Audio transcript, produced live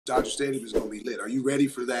Dodger Stadium is going to be lit. Are you ready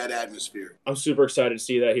for that atmosphere? I'm super excited to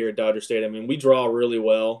see that here at Dodger Stadium. I mean, we draw really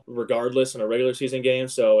well regardless in a regular season game.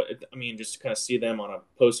 So, just to kind of see them on a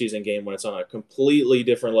postseason game when it's on a completely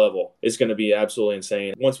different level is going to be absolutely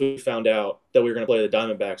insane. Once we found out that we were going to play the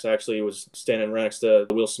Diamondbacks, I actually was standing right next to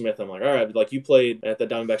Will Smith. I'm like, all right, like you played at the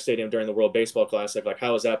Diamondback Stadium during the World Baseball Classic. Like,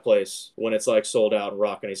 how is that place when it's like sold out and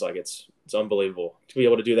rocking? He's like, it's unbelievable. To be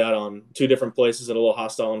able to do that on two different places in a little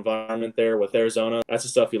hostile environment there with Arizona, that's the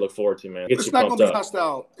stuff you look forward to, man. It gets It's you not pumped going to be up.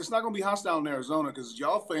 hostile. It's not going to be hostile in Arizona because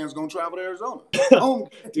y'all fans going to travel to Arizona.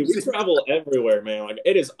 Dude, we travel everywhere, man. Like,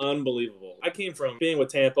 it is unbelievable. I came from being with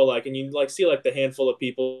Tampa, like, and you like see like the handful of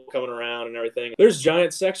people coming around and everything. There's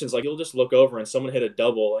giant sections. Like, you'll just look over and someone hit a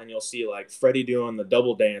double, and you'll see like Freddie doing the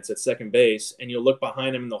double dance at second base, and you'll look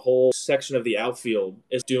behind him, and the whole section of the outfield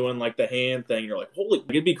is doing like the hand thing. You're like, holy,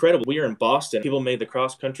 it'd be incredible. We are in Boston. People made the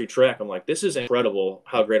cross country trek. I'm like, this is incredible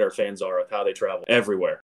how great our fans are with how they travel everywhere.